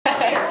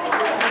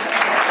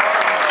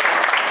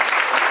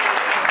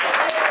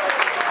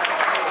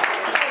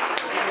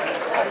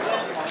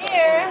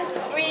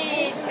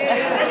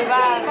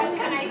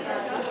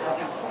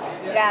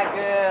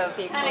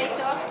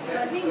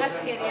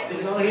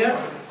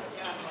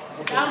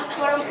I'm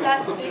from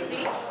class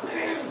 3B.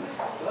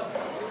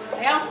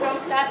 I am from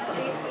class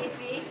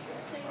 3B.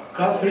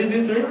 Class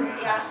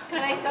 333? Yeah.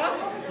 Can I talk?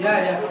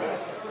 Yeah.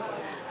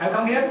 I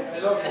come here?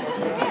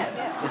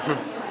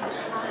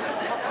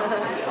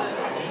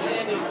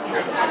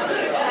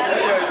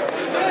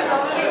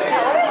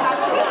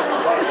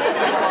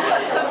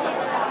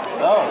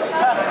 Oh,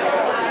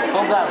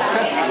 calm down.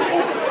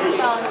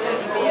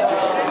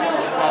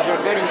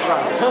 You're getting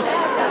drunk.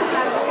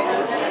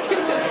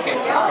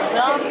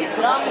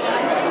 Drunk.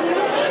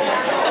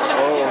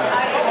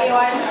 Hi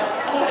everyone.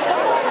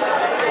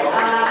 I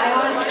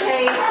want to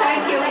say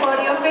thank you for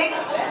Uvic.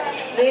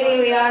 Really,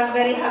 we are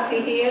very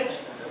happy here,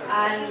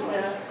 and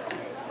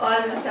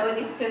all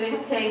Saudi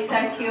students say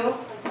thank you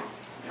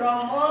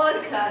from all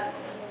classes.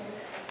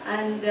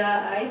 And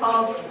I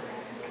hope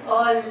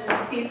all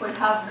people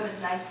have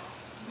good life.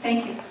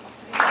 Thank you.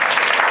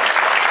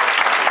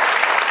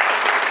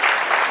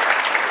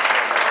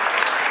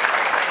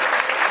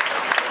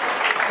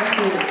 Thank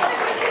you.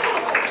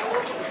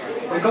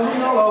 We're going to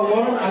know a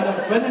warm and a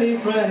friendly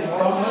friend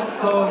from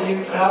Mexico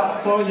in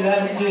class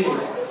 411G.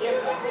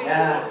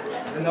 Yeah,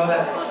 you know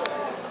that.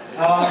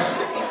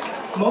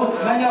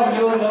 Many of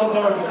you know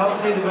her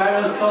because she's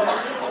very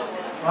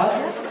what?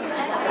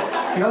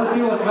 Because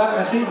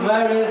she's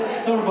very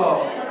sociable.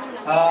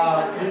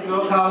 Please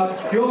welcome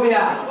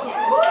Silvia.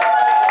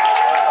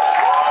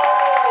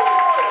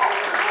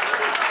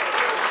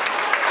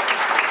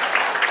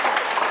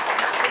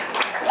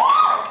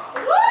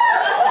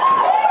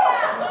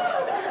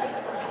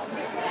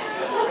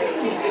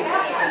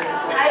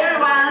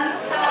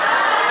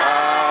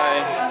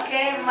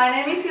 My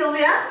name is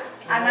Silvia,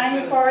 and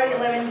I'm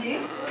 411G,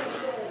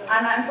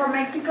 and I'm from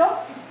Mexico,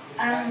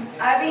 and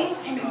I've been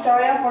in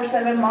Victoria for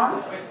 7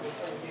 months.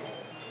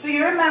 Do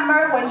you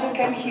remember when you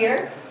came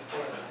here?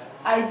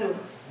 I do.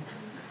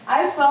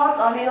 I felt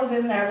a little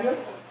bit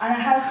nervous, and I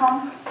had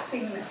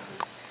homesickness,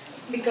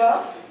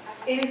 because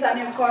it is a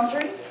new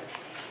country,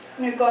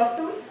 new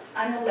customs,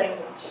 and new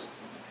language.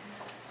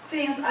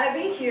 Since I've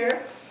been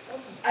here,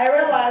 I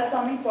realized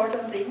some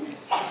important things,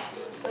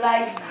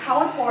 like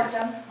how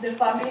important the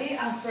family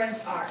and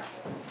friends are.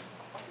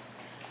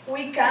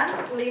 We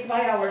can't live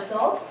by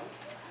ourselves.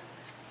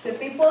 The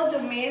people you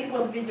meet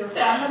will be your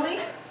family,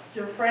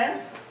 your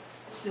friends,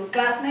 your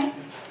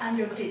classmates, and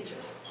your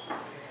teachers.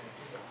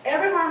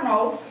 Everyone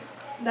knows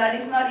that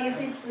it's not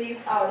easy to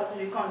live out of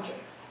your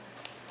country.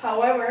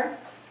 However,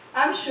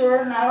 I'm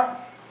sure not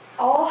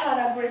all had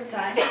a great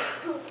time,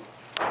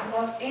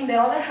 but on the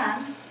other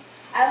hand,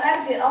 I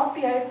like the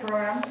E.L.P.I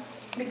program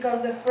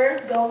because the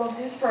first goal of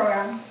this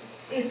program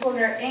is to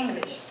learn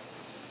English.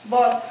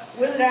 But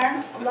we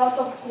learn lots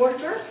of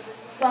cultures,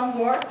 some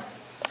words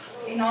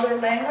in other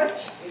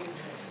language.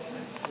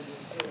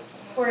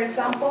 For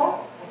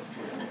example,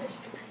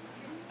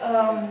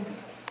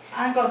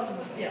 and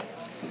customs, yeah.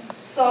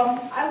 So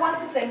I want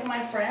to thank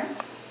my friends,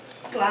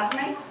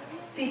 classmates,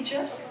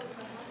 teachers.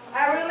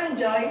 I really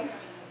enjoyed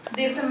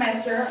this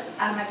semester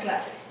and my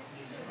class.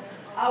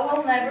 I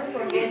will never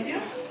forget you,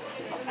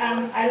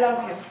 and I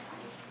love you.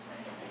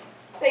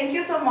 Thank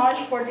you so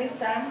much for this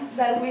time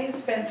that we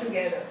spent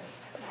together.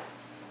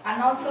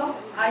 And also,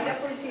 I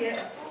appreciate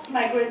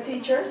my great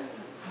teachers,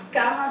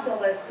 Cam and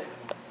Celeste.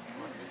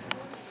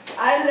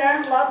 I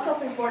learned lots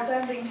of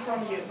important things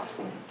from you.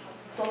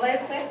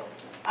 Celeste,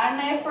 I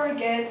never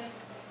forget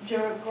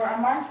your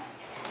grammar.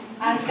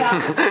 And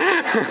Cam,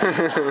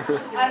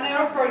 I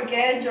never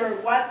forget your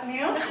what's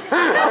new. And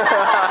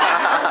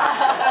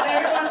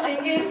everyone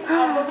singing,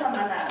 Algo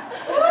Samana.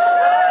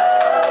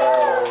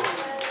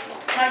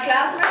 My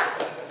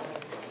classmates,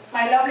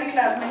 my lovely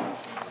classmates,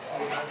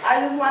 I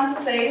just want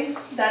to say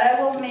that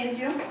I will miss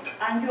you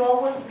and you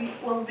always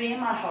will be in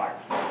my heart.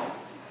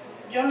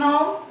 You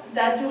know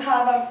that you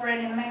have a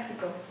friend in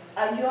Mexico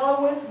and you're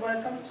always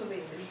welcome to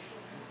visit.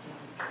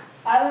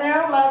 I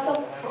learned lots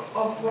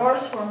of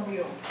words from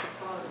you.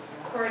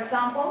 For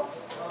example,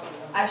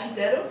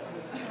 Ashiteru,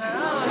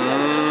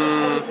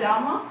 Te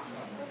amo,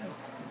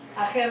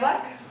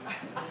 Ajebak,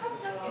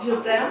 Je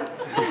t'aime,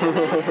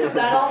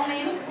 that all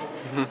mean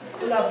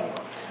love you.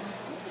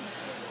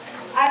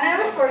 I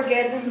never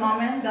forget this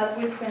moment that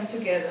we spent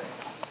together.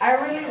 I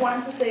really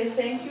want to say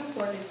thank you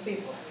for these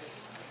people.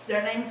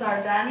 Their names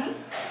are Danny,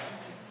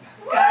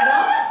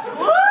 Cara,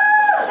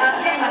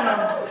 and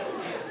Fernando.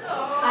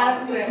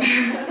 And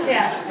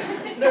yeah.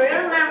 Do you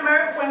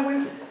remember when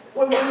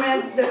we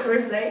met the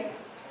first day?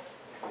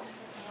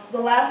 The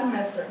last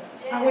semester,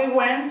 and we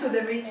went to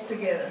the beach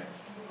together.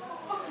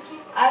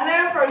 I'll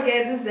never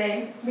forget this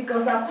day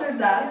because after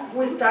that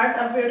we start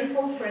a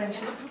beautiful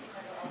friendship.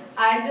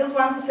 I just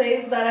want to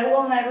say that I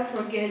will never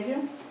forget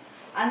you,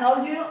 and all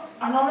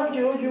of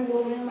you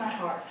will be in my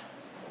heart.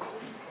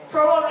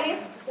 Probably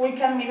we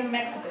can meet in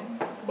Mexico,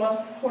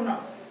 but who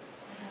knows?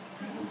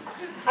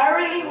 I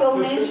really will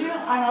miss you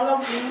and all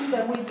of things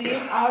that we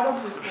did out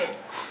of the school.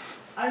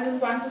 I just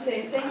want to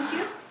say thank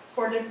you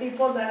for the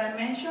people that I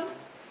mentioned,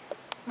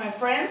 my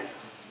friends,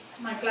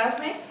 my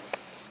classmates,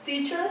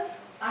 teachers,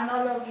 and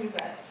all of you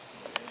guys.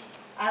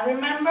 And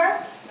remember,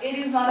 it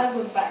is not a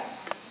goodbye.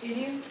 It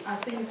is a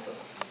thing so.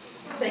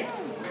 Thanks.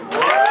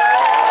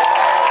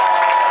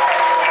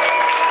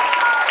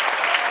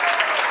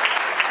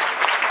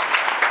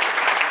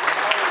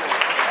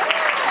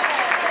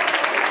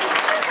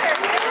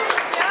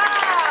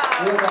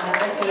 It was an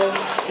excellent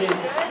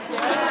speech.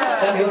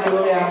 Thank you,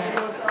 Silvia.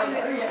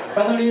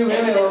 Finally, we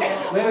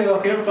will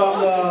hear from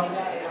the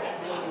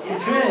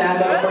Chen and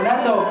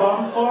Fernando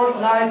from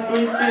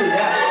 4933.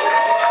 Yeah.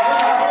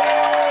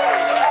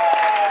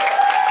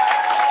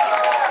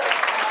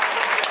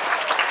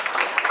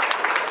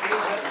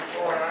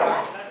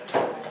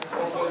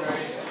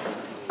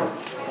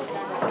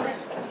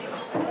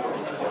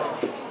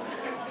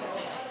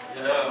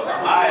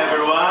 Hi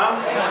everyone.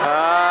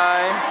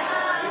 Hi.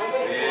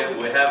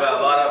 We have a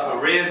lot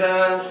of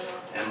reasons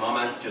and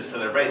moments to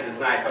celebrate this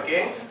night,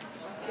 okay?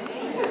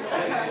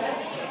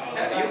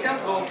 You can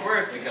go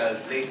first because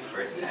ladies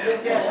first. Okay,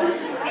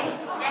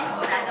 thanks,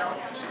 Fernando.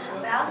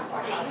 Well,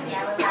 good evening,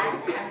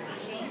 everyone. I'm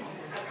Chen.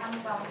 I come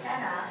from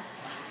China.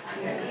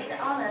 It's a great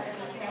honor to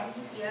be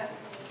standing here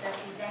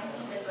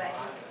representing the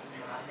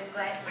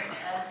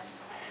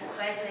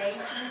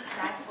graduating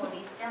class for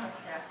this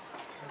semester.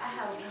 I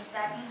have been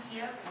studying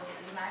here for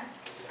 3 months,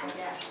 and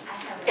I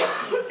have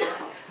received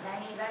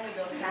many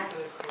valuable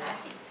classes.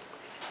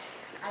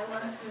 I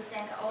want to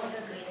thank all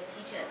the great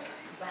teachers.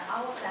 When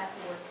our class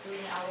was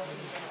doing our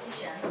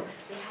presentation,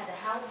 we had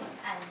help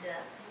and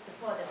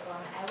support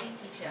from every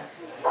teacher.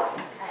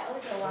 I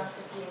also want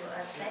to give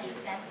a special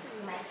thanks to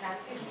my class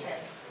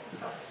teachers,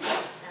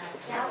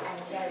 E.L.P.I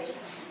and Jerry.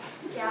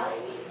 E.L.P.I,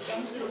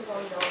 thank you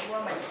for your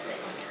warmth,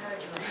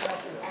 encouragement,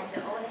 and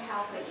all the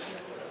help you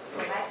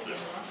provided me to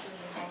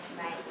enhance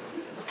my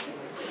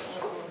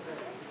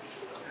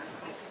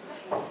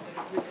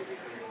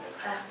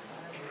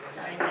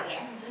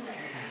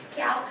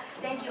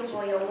thank you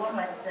for your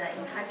warmest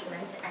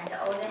encouragement and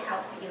all the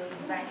help you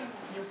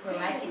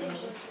provided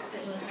me to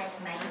enhance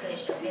my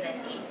English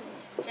ability.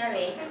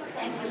 Jerry,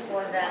 thank you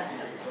for the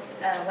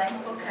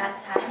wonderful class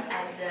time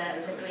and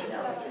the great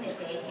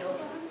opportunity you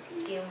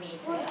give me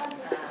to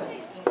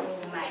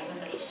improve my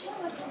English.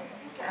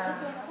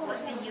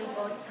 What you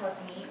both taught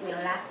me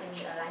will last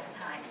me a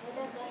lifetime.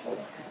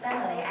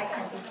 Finally, I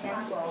can be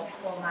thankful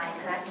for my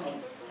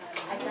classmates.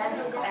 As I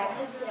look back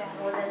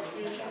for the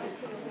 3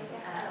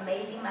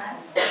 amazing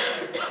months,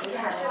 we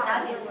have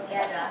studied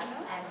together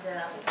and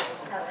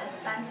have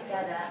fun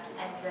together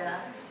and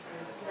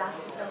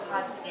laughed so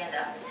hard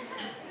together.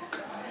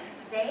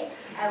 Today,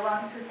 I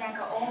want to thank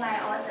all my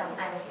awesome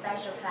and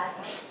special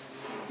classmates.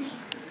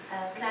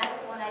 Class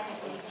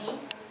 4933,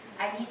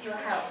 I need your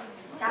help.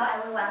 Tell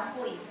everyone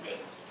who is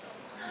this.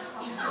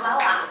 It's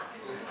Chihuahua.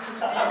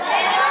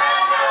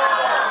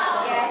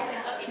 Yes,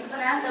 it's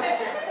Fernando's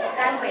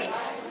language.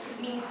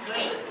 Means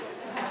great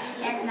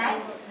and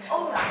nice.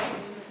 All right.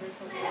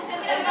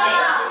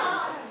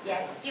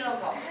 Yes,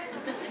 beautiful.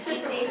 She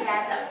says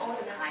that all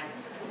the time.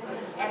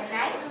 And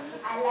nice,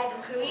 I like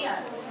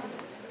Korean.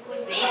 Who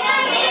is this?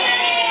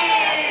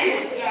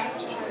 Yes,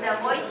 it's the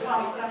voice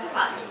from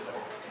class.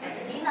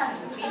 Nina,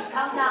 please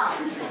calm down.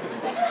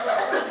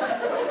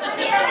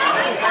 Nina,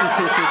 please calm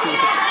down.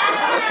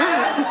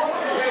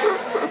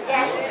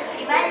 Yes,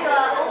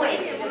 Emmanuel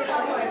always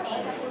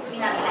comforting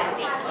Nina like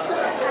this.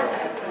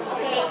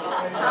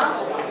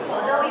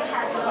 Although you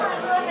have no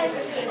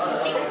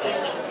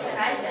distinctive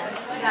expression,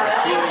 you are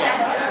very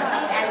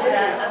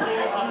sensitive and a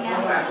great team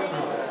member.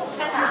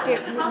 How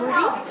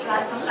come you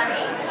are so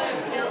funny?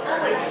 You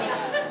always make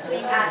us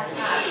laugh.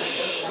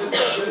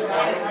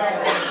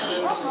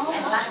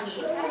 And lucky,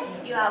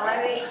 you are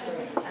very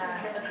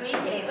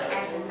creative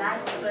and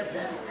nice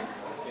person.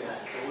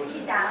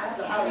 Lisa,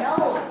 oh no,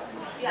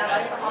 you are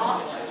very tall.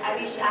 I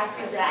wish I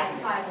could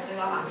aspire to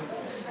your heart.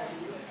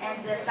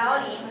 And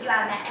Sauli, you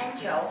are my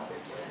angel.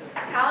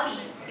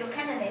 Kaoli, your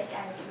kindness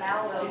and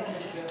smile will be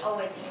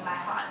always in my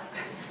heart.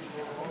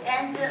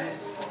 And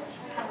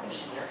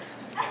Hasmi,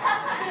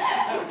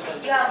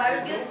 you are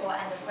very beautiful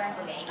and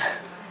friendly.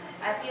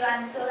 I feel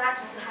I'm so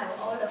lucky to have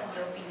all of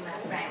you be my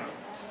friends.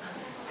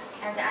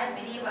 And I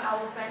believe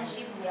our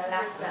friendship will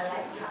last a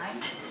lifetime.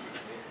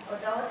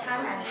 Although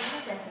time and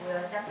distance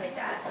will separate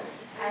us,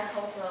 I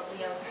hope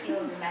we'll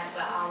still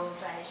remember our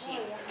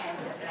friendship and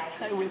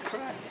blessings. I will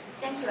cry.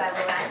 Thank you,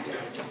 everyone.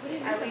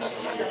 I wish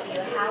each of you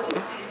health,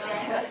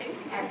 strength,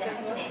 and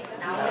happiness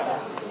now and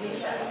in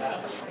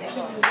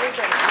the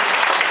future.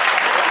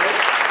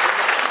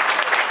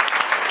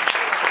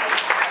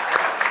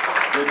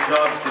 Good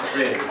job,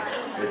 Citrine.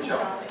 Good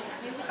job.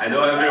 I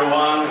know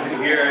everyone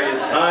here is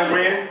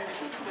hungry,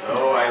 so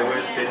I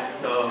will speak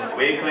so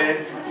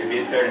quickly,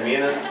 maybe 30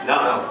 minutes.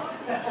 No.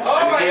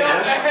 Oh my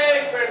God,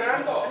 hey,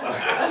 Fernando!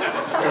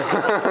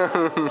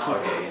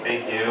 Okay,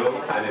 thank you.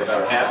 I'm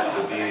very happy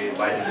to be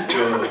invited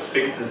to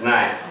speak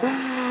tonight.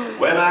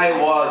 When I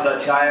was a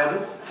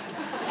child,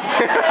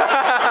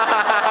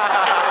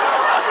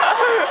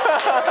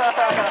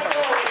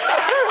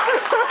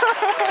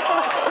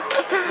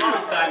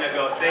 long time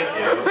ago, thank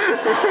you.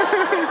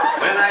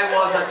 When I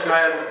was a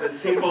child, the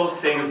simple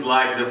things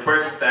like the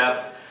first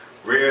step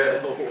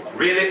were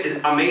really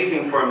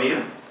amazing for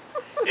me.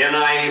 And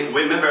I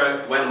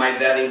remember when my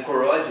dad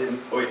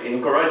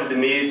encouraged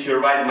me to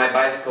ride my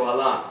bicycle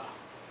alone.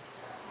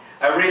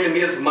 I really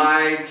miss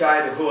my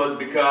childhood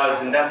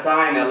because in that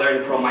time I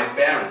learned from my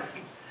parents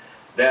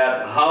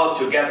that how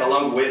to get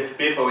along with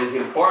people is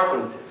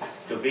important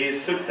to be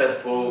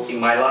successful in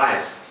my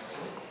life.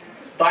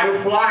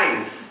 Time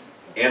flies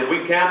and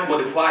we can't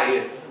modify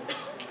it.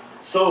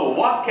 So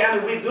what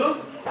can we do?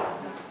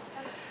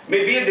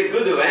 Maybe the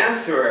good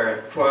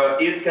answer for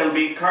it can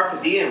be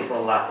carpe diem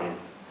from Latin.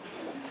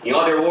 In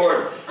other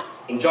words,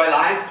 enjoy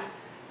life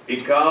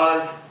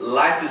because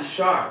life is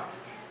short.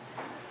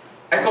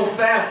 I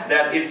confess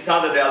that it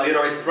sounded a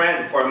little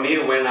strange for me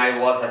when I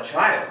was a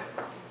child.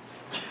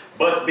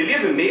 But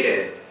believe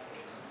me,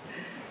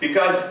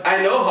 because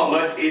I know how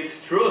much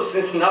it's true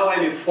since now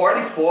I'm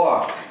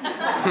 44.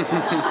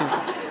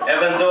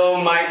 Even though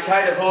my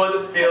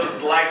childhood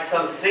feels like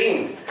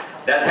something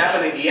that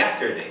happened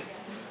yesterday.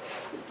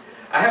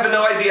 I have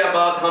no idea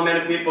about how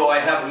many people I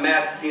have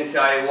met since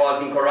I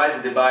was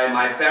encouraged by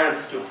my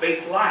parents to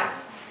face life.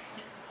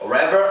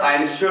 However,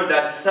 I'm sure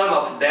that some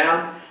of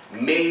them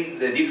made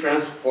the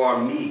difference for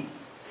me.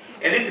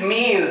 And it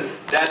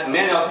means that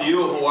many of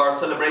you who are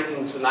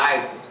celebrating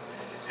tonight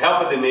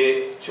helped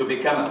me to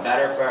become a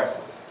better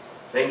person.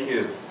 Thank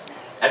you.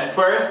 At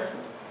first,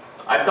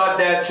 I thought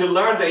that to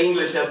learn the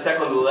English as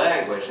second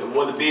language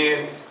would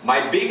be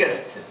my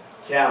biggest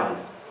challenge.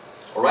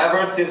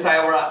 However, since I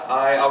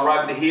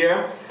arrived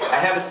here, I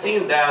have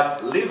seen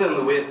that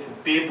living with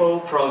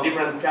people from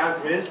different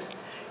countries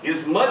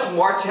is much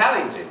more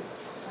challenging.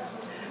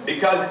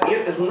 Because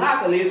it is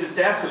not an easy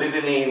task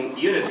living in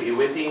unity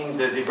within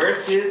the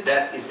diversity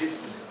that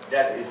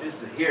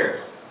exists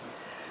here.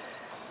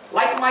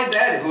 Like my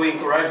dad who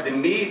encouraged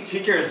me,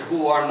 teachers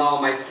who are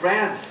now my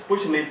friends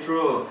pushed me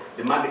through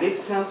the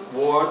magnificent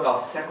world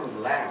of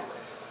second language,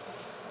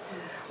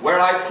 where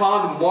I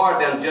found more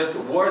than just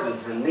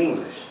words in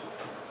English.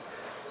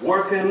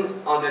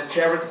 Working on the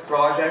charity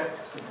project,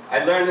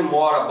 I learned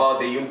more about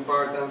the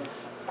importance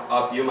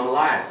of human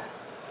lives.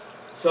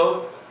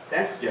 So,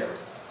 thanks, Jerry.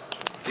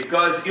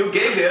 Because you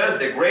gave us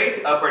the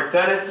great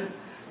opportunity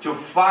to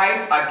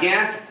fight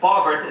against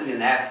poverty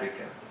in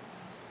Africa.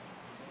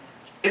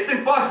 It's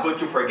impossible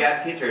to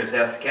forget teachers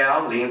as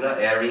Cal, Linda,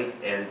 Erin,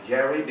 and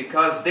Jerry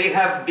because they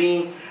have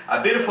been a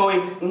beautiful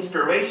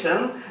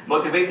inspiration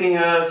motivating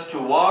us to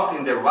walk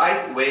in the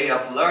right way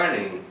of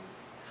learning.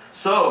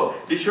 So,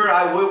 be sure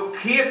I will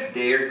keep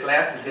their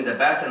classes in the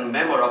best and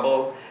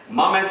memorable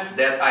moments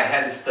that I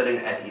had studying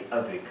at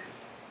Uvic.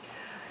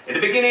 At the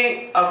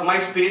beginning of my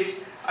speech,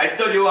 I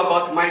told you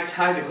about my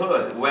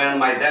childhood when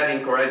my dad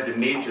encouraged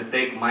me to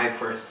take my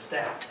first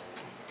steps.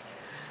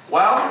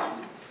 Well,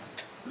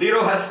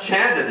 little has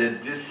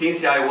changed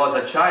since I was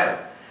a child,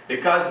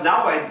 because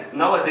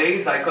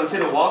nowadays I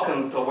continue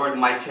walking toward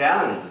my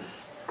challenges,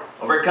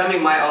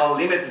 overcoming my own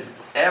limits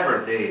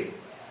every day.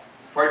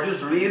 For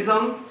this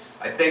reason,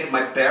 I thank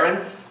my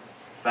parents,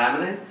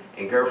 family,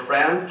 and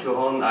girlfriend to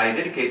whom I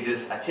dedicate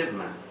this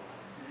achievement.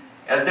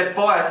 As the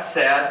poet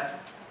said,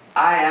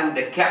 I am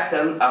the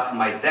captain of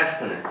my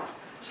destiny.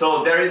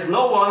 So there is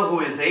no one who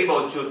is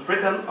able to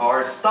threaten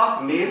or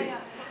stop me,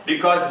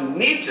 because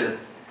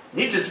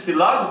Nietzsche's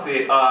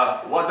philosophy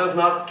of what does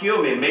not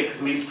kill me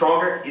makes me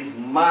stronger is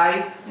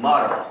my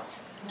motto.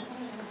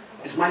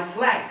 It's my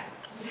flag.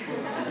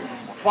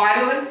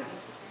 Finally,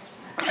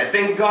 I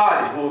thank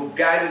God who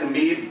guided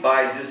me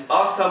by this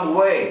awesome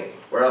way,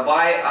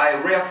 whereby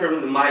I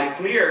reaffirmed my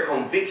clear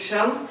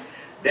conviction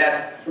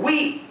that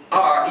we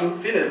are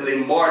infinitely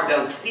more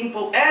than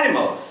simple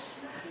animals,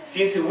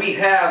 since we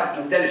have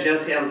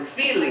intelligence and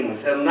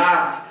feelings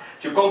enough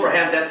to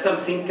comprehend that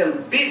something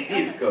can be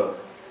difficult,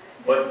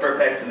 but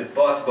perfectly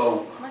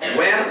possible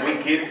when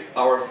we keep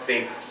our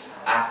faith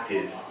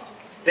active.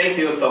 Thank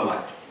you so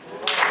much.